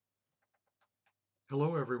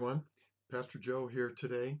Hello, everyone. Pastor Joe here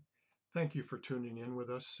today. Thank you for tuning in with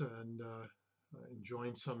us and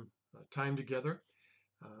enjoying some time together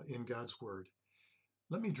in God's Word.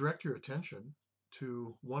 Let me direct your attention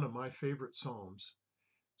to one of my favorite Psalms,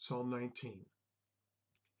 Psalm 19.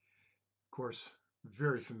 Of course,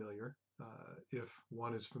 very familiar, if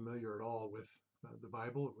one is familiar at all with the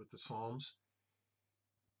Bible, with the Psalms.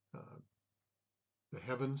 Uh, the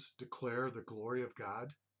heavens declare the glory of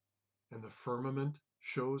God, and the firmament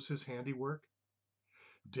shows his handiwork.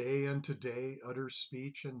 Day unto day utters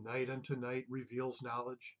speech, and night unto night reveals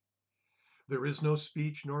knowledge. There is no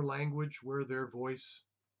speech nor language where their voice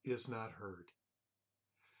is not heard.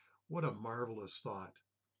 What a marvelous thought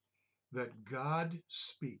that God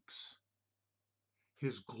speaks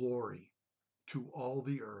his glory to all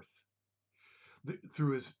the earth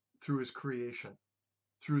through his creation,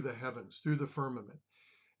 through the heavens, through the firmament.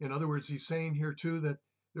 In other words, he's saying here too that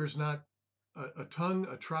there's not a tongue,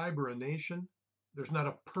 a tribe, or a nation. There's not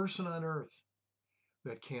a person on earth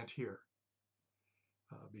that can't hear.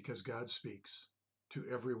 Because God speaks to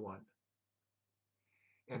everyone,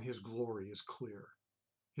 and his glory is clear.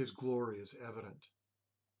 His glory is evident.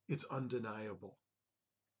 It's undeniable.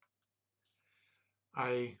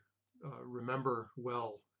 I remember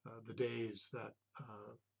well the days that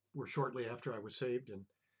were shortly after I was saved in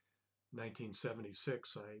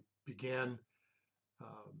 1976. I began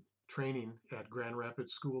training at Grand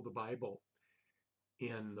Rapids School of the Bible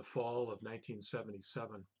in the fall of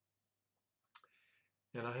 1977.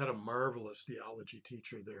 And I had a marvelous theology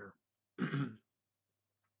teacher there.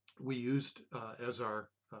 We used as our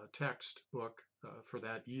textbook for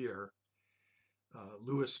that year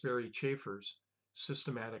Lewis Sperry Chafer's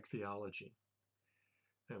Systematic Theology.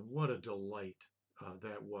 And what a delight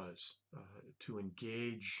that was to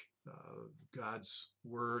engage God's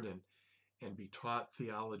Word and be taught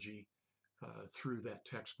theology through that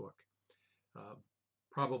textbook.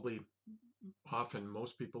 Probably often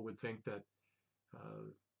most people would think that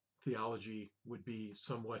theology would be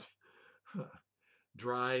somewhat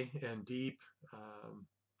dry and deep,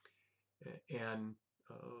 and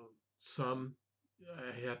some,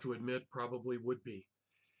 I have to admit, probably would be.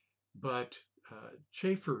 But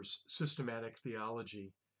Chafer's systematic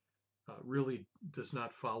theology really does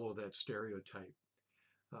not follow that stereotype.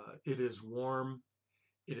 It is warm,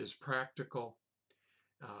 it is practical,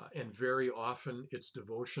 and very often it's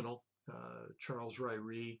devotional. Charles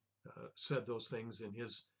Ryrie said those things in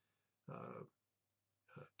his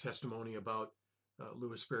testimony about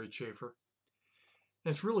Lewis Sperry Chafer.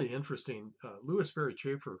 And it's really interesting. Lewis Sperry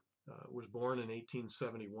Chafer was born in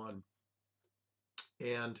 1871,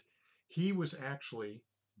 and he was actually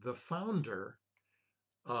the founder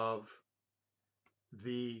of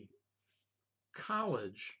the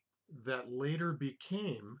college that later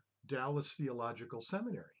became Dallas Theological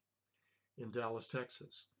Seminary in Dallas,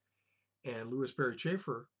 Texas. And Lewis Sperry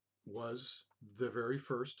Chafer was the very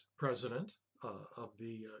first president of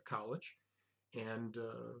the college and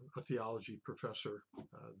a theology professor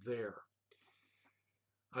there.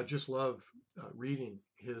 I just love reading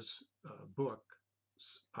his book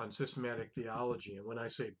on systematic theology. And when I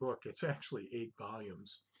say book, it's actually 8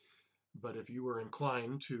 volumes. But if you were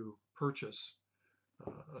inclined to purchase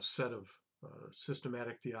a set of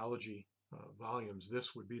systematic theology volumes,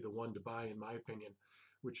 this would be the one to buy, in my opinion,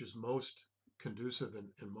 which is most conducive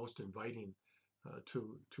and most inviting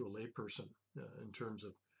to a layperson in terms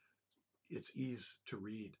of its ease to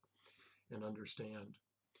read and understand.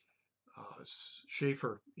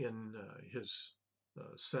 Chafer, in his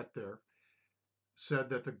set there, said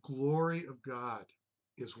that the glory of God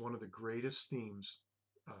is one of the greatest themes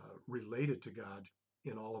related to God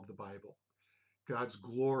in all of the Bible. God's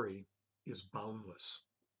glory is boundless.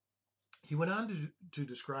 He went on to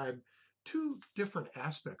describe 2 different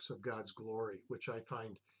aspects of God's glory, which I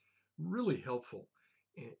find really helpful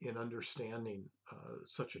in understanding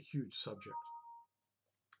such a huge subject.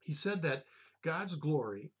 He said that God's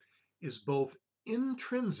glory is both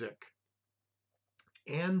intrinsic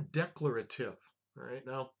and declarative. All right,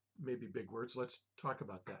 now maybe big words. Let's talk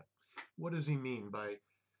about that. What does he mean by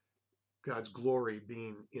God's glory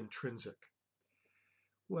being intrinsic?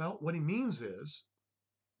 Well, what he means is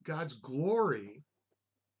God's glory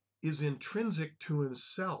is intrinsic to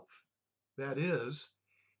himself. That is,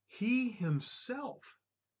 he himself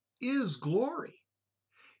is glory.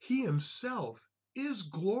 He himself is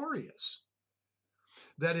glorious.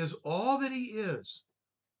 That is, all that he is,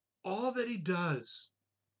 all that he does,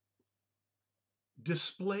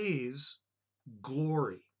 displays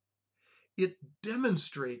glory. It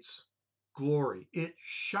demonstrates glory. It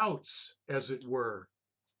shouts, as it were,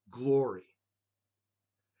 glory.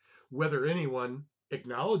 Whether anyone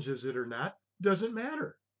acknowledges it or not doesn't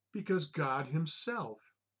matter, because God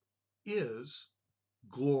himself is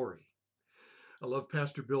glory. I love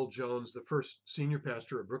Pastor Bill Jones, the first senior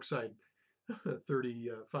pastor of Brookside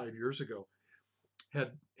 35 years ago,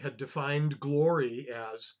 had defined glory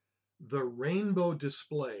as the rainbow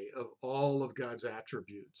display of all of God's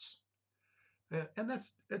attributes. And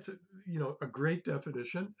that's a great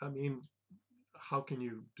definition. I mean, how can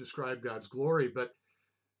you describe God's glory? But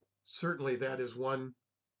certainly that is one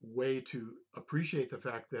way to appreciate the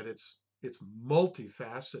fact that it's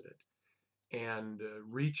multifaceted and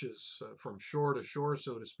reaches from shore to shore,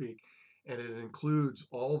 so to speak, and it includes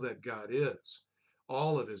all that God is,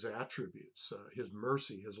 all of his attributes, his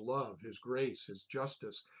mercy, his love, his grace, his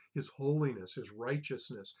justice, his holiness, his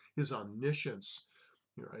righteousness, his omniscience,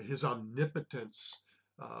 his omnipotence,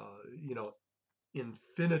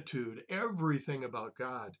 infinitude, everything about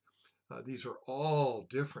God. These are all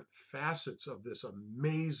different facets of this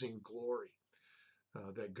amazing glory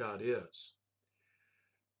that God is.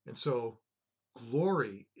 And so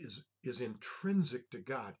glory is intrinsic to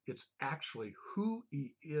God. It's actually who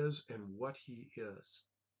he is and what he is.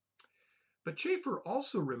 But Chafer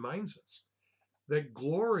also reminds us that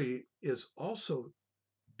glory is also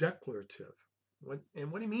declarative.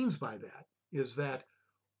 And what he means by that is that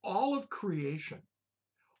all of creation,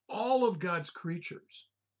 all of God's creatures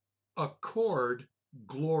accord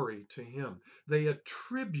glory to him. They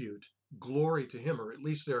attribute glory to him, or at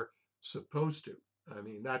least they're supposed to. I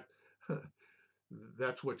mean,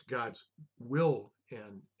 that's what God's will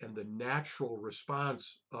and the natural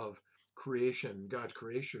response of creation, God's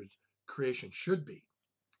creation should be.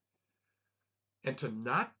 And to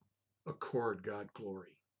not accord God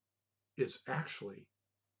glory is actually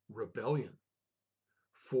rebellion,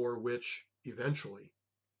 for which eventually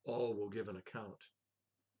all will give an account.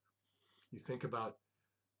 You think about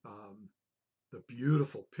the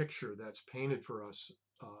beautiful picture that's painted for us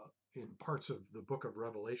in parts of the book of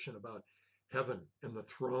Revelation about heaven and the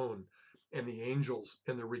throne and the angels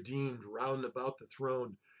and the redeemed round about the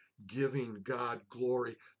throne, giving God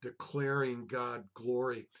glory, declaring God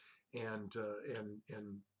glory, and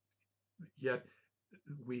yet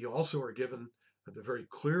we also are given the very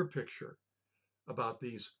clear picture about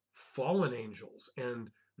these fallen angels and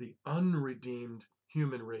the unredeemed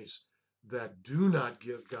human race that do not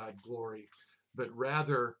give God glory, but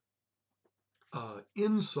rather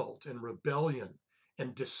insult and rebellion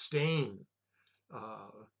and disdain,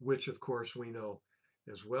 which of course we know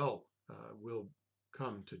as well will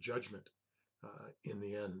come to judgment in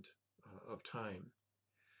the end of time.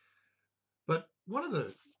 But one of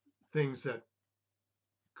the things that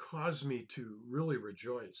caused me to really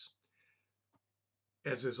rejoice,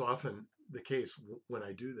 as is often the case when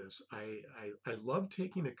I do this, I love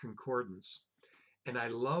taking a concordance and I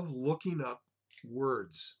love looking up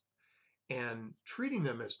words and treating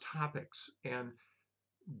them as topics and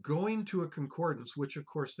going to a concordance, which of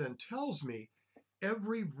course then tells me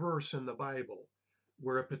every verse in the Bible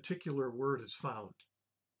where a particular word is found.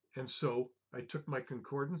 And so I took my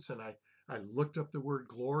concordance and I looked up the word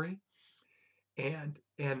glory. And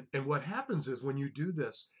what happens is when you do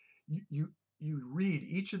this, you read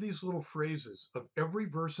each of these little phrases of every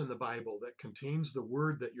verse in the Bible that contains the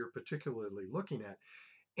word that you're particularly looking at.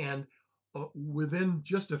 And within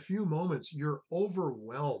just a few moments, you're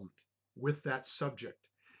overwhelmed with that subject.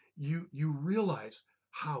 You realize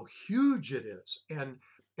how huge it is and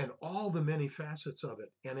all the many facets of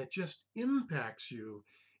it. And it just impacts you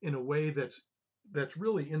in a way that's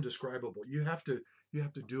really indescribable. You have to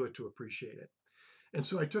do it to appreciate it. And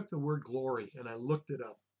so I took the word glory and I looked it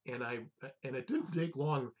up, and it didn't take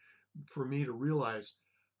long for me to realize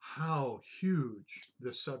how huge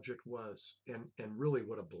this subject was and really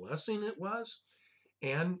what a blessing it was.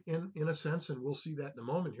 And in a sense, and we'll see that in a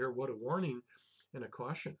moment here, what a warning and a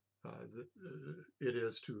caution it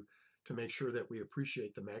is to make sure that we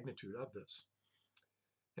appreciate the magnitude of this.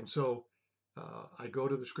 And so I go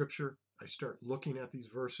to the scripture, I start looking at these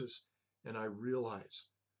verses, and I realize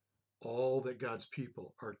all that God's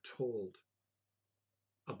people are told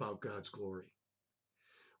about God's glory.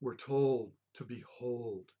 We're told to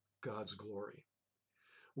behold God's glory.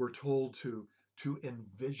 We're told to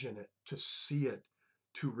envision it, to see it,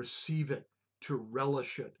 to receive it, to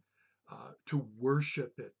relish it, to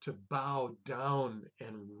worship it, to bow down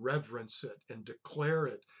and reverence it and declare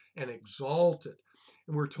it and exalt it.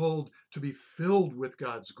 And we're told to be filled with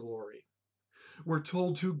God's glory. We're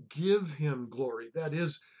told to give him glory. That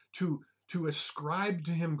is, to ascribe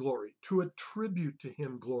to him glory, to attribute to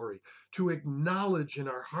him glory, to acknowledge in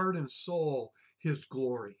our heart and soul his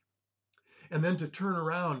glory. And then to turn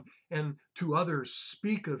around and to others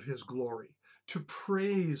speak of his glory, to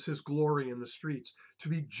praise his glory in the streets, to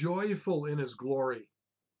be joyful in his glory.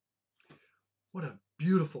 What a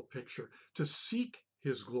beautiful picture, to seek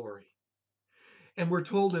his glory. And we're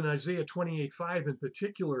told in Isaiah 28:5 in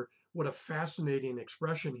particular, what a fascinating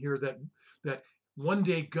expression here, that one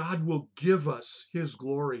day God will give us his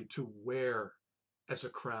glory to wear as a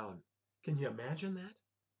crown. Can you imagine that?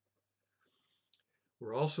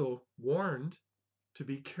 We're also warned to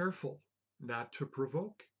be careful not to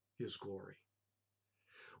provoke his glory.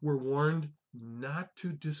 We're warned not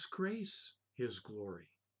to disgrace his glory.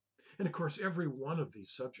 And of course, every one of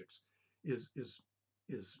these subjects is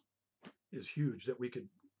huge, that we could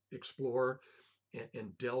explore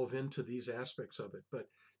and delve into these aspects of it. But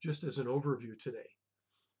just as an overview today,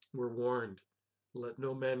 we're warned, let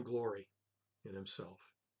no man glory in himself.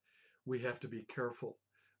 We have to be careful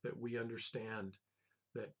that we understand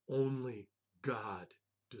that only God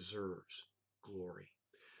deserves glory.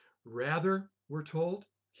 Rather, we're told,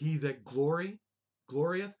 he that glorieth,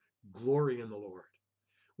 glory in the Lord.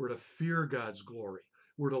 We're to fear God's glory.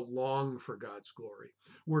 We're to long for God's glory.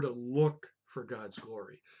 We're to look for God's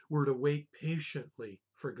glory. We're to wait patiently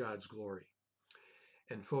for God's glory.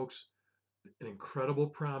 And folks, an incredible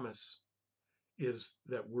promise is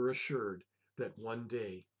that we're assured that one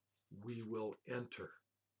day we will enter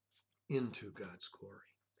into God's glory.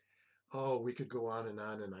 Oh, we could go on, and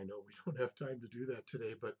I know we don't have time to do that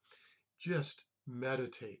today, but just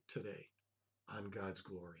meditate today on God's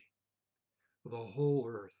glory. The whole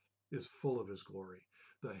earth is full of his glory.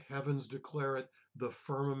 The heavens declare it, the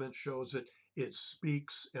firmament shows it, it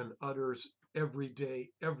speaks and utters every day,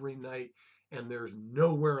 every night, and there's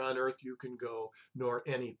nowhere on earth you can go, nor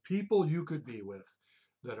any people you could be with,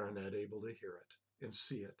 that are not able to hear it and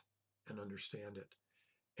see it and understand it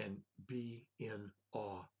and be in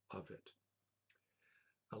awe of it.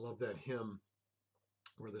 I love that hymn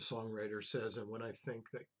where the songwriter says, and when I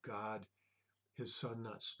think that God, his son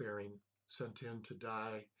not sparing, sent him to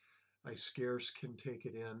die, I scarce can take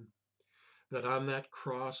it in, that on that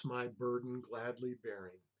cross my burden gladly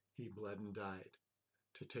bearing, he bled and died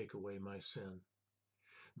to take away my sin.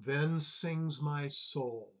 Then sings my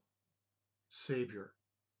soul, Savior,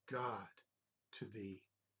 God, to thee,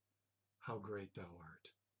 how great thou art.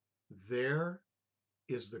 There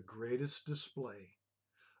is the greatest display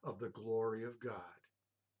of the glory of God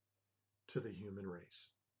to the human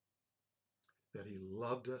race, that he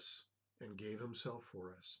loved us and gave himself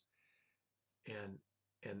for us, and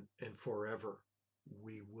forever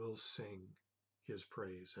we will sing his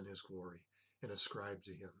praise and his glory and ascribe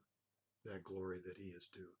to him that glory that he is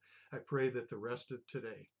due. I pray that the rest of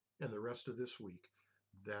today and the rest of this week,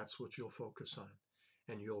 that's what you'll focus on,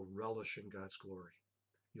 and you'll relish in God's glory.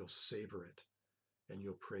 You'll savor it, and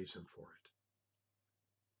you'll praise him for it.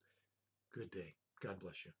 Good day. God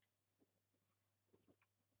bless you.